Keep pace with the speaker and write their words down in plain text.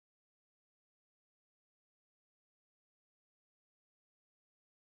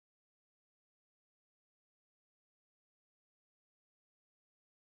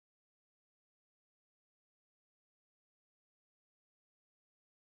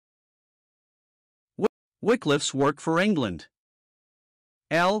Wycliffe's Work for England.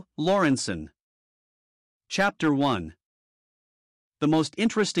 L. Lawrenson. Chapter 1. The most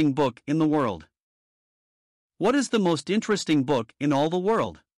interesting book in the world. What is the most interesting book in all the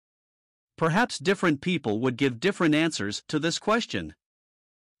world? Perhaps different people would give different answers to this question.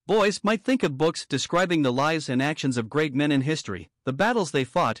 Boys might think of books describing the lives and actions of great men in history, the battles they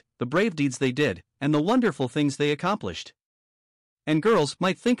fought, the brave deeds they did, and the wonderful things they accomplished. And girls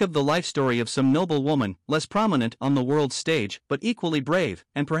might think of the life story of some noble woman, less prominent on the world's stage, but equally brave,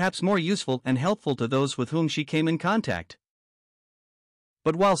 and perhaps more useful and helpful to those with whom she came in contact.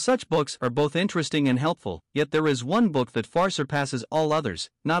 But while such books are both interesting and helpful, yet there is one book that far surpasses all others,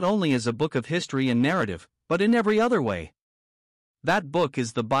 not only as a book of history and narrative, but in every other way. That book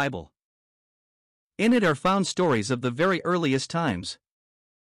is the Bible. In it are found stories of the very earliest times.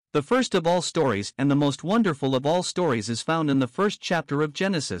 The first of all stories and the most wonderful of all stories is found in the first chapter of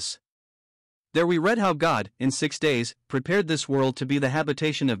Genesis. There we read how God, in 6 days, prepared this world to be the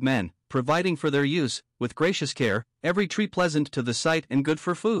habitation of men, providing for their use, with gracious care, every tree pleasant to the sight and good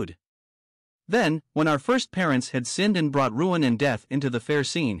for food. Then, when our first parents had sinned and brought ruin and death into the fair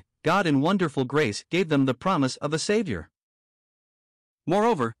scene, God in wonderful grace gave them the promise of a Savior.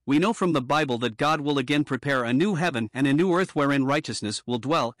 Moreover, we know from the Bible that God will again prepare a new heaven and a new earth wherein righteousness will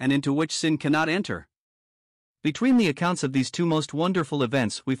dwell and into which sin cannot enter. Between the accounts of these two most wonderful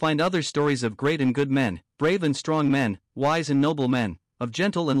events we find other stories of great and good men, brave and strong men, wise and noble men, of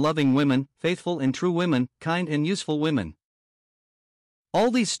gentle and loving women, faithful and true women, kind and useful women.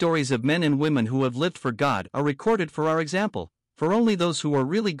 All these stories of men and women who have lived for God are recorded for our example, for only those who are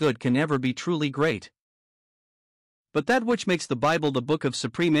really good can ever be truly great. But that which makes the Bible the book of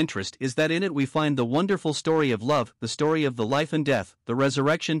supreme interest is that in it we find the wonderful story of love, the story of the life and death, the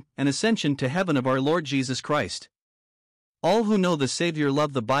resurrection and ascension to heaven of our Lord Jesus Christ. All who know the Savior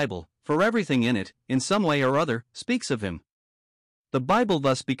love the Bible, for everything in it, in some way or other, speaks of Him. The Bible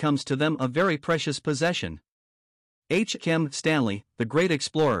thus becomes to them a very precious possession. H. M. Stanley, the great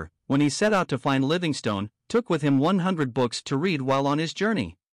explorer, when he set out to find Livingstone, took with him 100 books to read while on his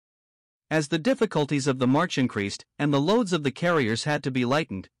journey. As the difficulties of the march increased, and the loads of the carriers had to be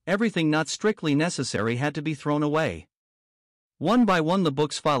lightened, everything not strictly necessary had to be thrown away. One by one the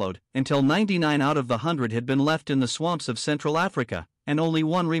books followed, until 99 out of the 100 had been left in the swamps of Central Africa, and only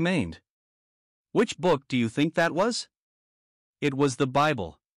one remained. Which book do you think that was? It was the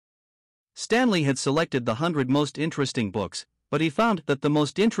Bible. Stanley had selected the 100 most interesting books, but he found that the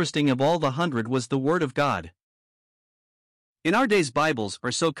most interesting of all the 100 was the Word of God. In our days Bibles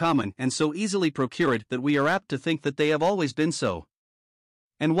are so common and so easily procured that we are apt to think that they have always been so.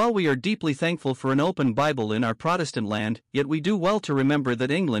 And while we are deeply thankful for an open Bible in our Protestant land, yet we do well to remember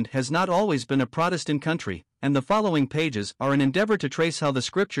that England has not always been a Protestant country, and the following pages are an endeavor to trace how the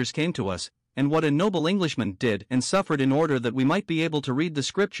Scriptures came to us, and what a noble Englishman did and suffered in order that we might be able to read the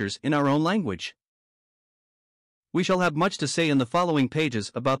Scriptures in our own language. We shall have much to say in the following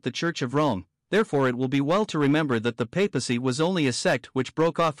pages about the Church of Rome. Therefore it will be well to remember that the papacy was only a sect which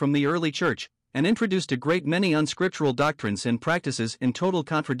broke off from the early church, and introduced a great many unscriptural doctrines and practices in total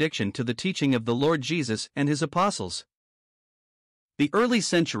contradiction to the teaching of the Lord Jesus and His apostles. The early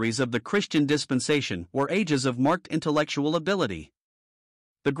centuries of the Christian dispensation were ages of marked intellectual ability.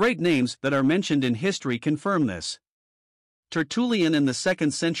 The great names that are mentioned in history confirm this. Tertullian in the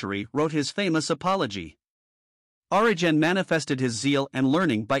 2nd century wrote his famous Apology. Origen manifested his zeal and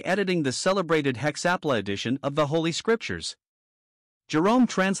learning by editing the celebrated Hexapla edition of the Holy Scriptures. Jerome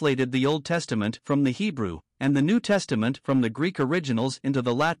translated the Old Testament from the Hebrew, and the New Testament from the Greek originals into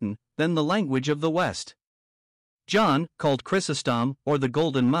the Latin, then the language of the West. John, called Chrysostom, or the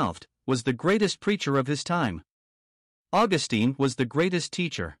Golden-Mouthed, was the greatest preacher of his time. Augustine was the greatest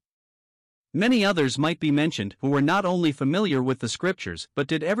teacher. Many others might be mentioned who were not only familiar with the Scriptures but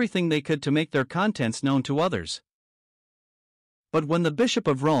did everything they could to make their contents known to others. But when the Bishop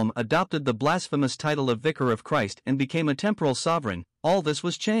of Rome adopted the blasphemous title of Vicar of Christ and became a temporal sovereign, all this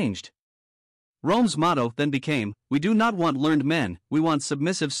was changed. Rome's motto then became, "We do not want learned men, we want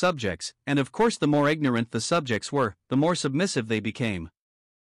submissive subjects," and of course the more ignorant the subjects were, the more submissive they became.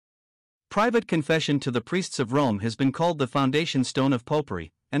 Private confession to the priests of Rome has been called the foundation stone of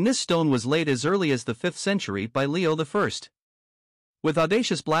popery, and this stone was laid as early as the 5th century by Leo I. With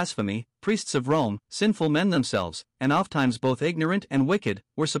audacious blasphemy, priests of Rome, sinful men themselves, and ofttimes both ignorant and wicked,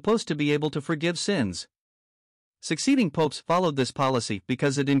 were supposed to be able to forgive sins. Succeeding popes followed this policy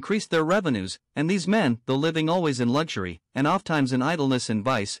because it increased their revenues, and these men, though living always in luxury, and ofttimes in idleness and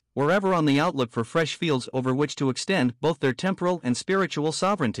vice, were ever on the outlook for fresh fields over which to extend both their temporal and spiritual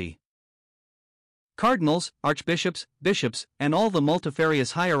sovereignty. Cardinals, archbishops, bishops, and all the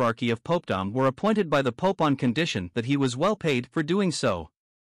multifarious hierarchy of popedom were appointed by the Pope on condition that he was well paid for doing so.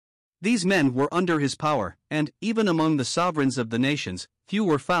 These men were under his power, and, even among the sovereigns of the nations, few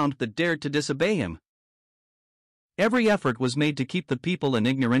were found that dared to disobey him. Every effort was made to keep the people in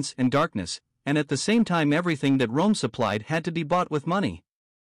ignorance and darkness, and at the same time everything that Rome supplied had to be bought with money.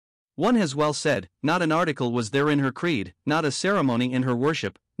 One has well said, not an article was there in her creed, not a ceremony in her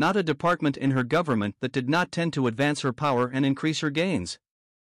worship, not a department in her government that did not tend to advance her power and increase her gains.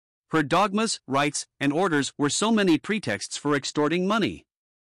 Her dogmas, rites, and orders were so many pretexts for extorting money.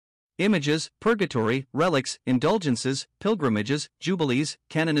 Images, purgatory, relics, indulgences, pilgrimages, jubilees,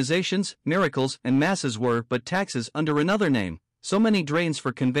 canonizations, miracles, and masses were but taxes under another name, so many drains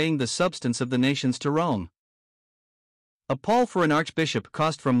for conveying the substance of the nations to Rome. A pall for an archbishop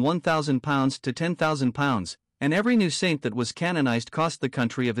cost from £1,000 to £10,000, and every new saint that was canonized cost the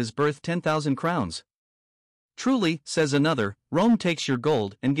country of his birth 10,000 crowns. Truly, says another, Rome takes your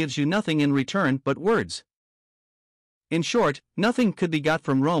gold and gives you nothing in return but words. In short, nothing could be got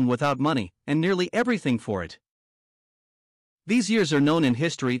from Rome without money, and nearly everything for it. These years are known in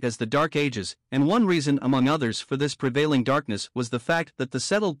history as the Dark Ages, and one reason among others for this prevailing darkness was the fact that the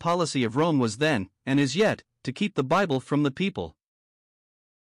settled policy of Rome was then, and is yet, to keep the Bible from the people.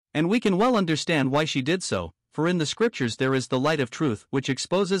 And we can well understand why she did so, for in the Scriptures there is the light of truth which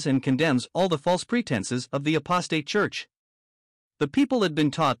exposes and condemns all the false pretenses of the apostate church. The people had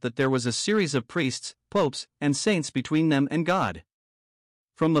been taught that there was a series of priests, popes, and saints between them and God.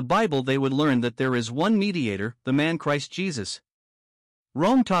 From the Bible they would learn that there is one mediator, the man Christ Jesus.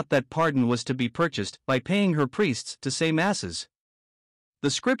 Rome taught that pardon was to be purchased by paying her priests to say masses. The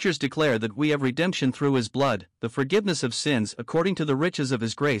Scriptures declare that we have redemption through his blood, the forgiveness of sins according to the riches of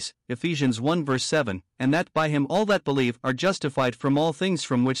his grace, Ephesians 1 verse 7, and that by him all that believe are justified from all things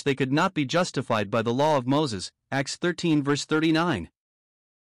from which they could not be justified by the law of Moses, Acts 13 verse 39.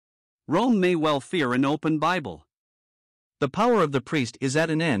 Rome may well fear an open Bible. The power of the priest is at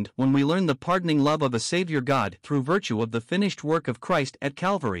an end when we learn the pardoning love of a Savior God through virtue of the finished work of Christ at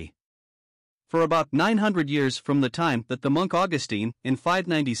Calvary. For about 900 years from the time that the monk Augustine, in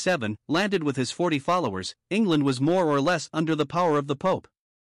 597, landed with his 40 followers, England was more or less under the power of the Pope.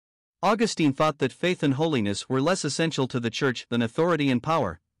 Augustine thought that faith and holiness were less essential to the Church than authority and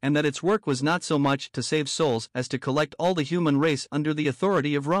power, and that its work was not so much to save souls as to collect all the human race under the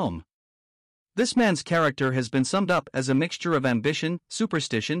authority of Rome. This man's character has been summed up as a mixture of ambition,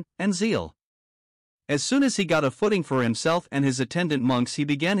 superstition, and zeal. As soon as he got a footing for himself and his attendant monks, he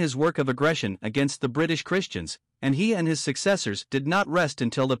began his work of aggression against the British Christians, and he and his successors did not rest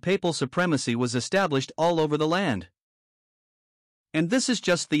until the papal supremacy was established all over the land. And this is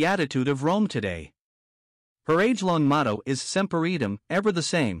just the attitude of Rome today. Her age-long motto is Semper Idem, ever the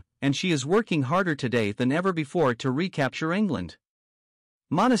same, and she is working harder today than ever before to recapture England.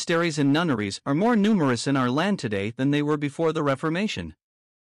 Monasteries and nunneries are more numerous in our land today than they were before the Reformation.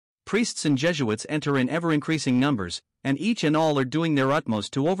 Priests and Jesuits enter in ever-increasing numbers, and each and all are doing their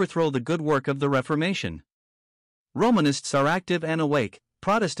utmost to overthrow the good work of the Reformation. Romanists are active and awake,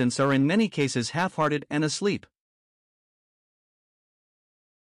 Protestants are in many cases half-hearted and asleep.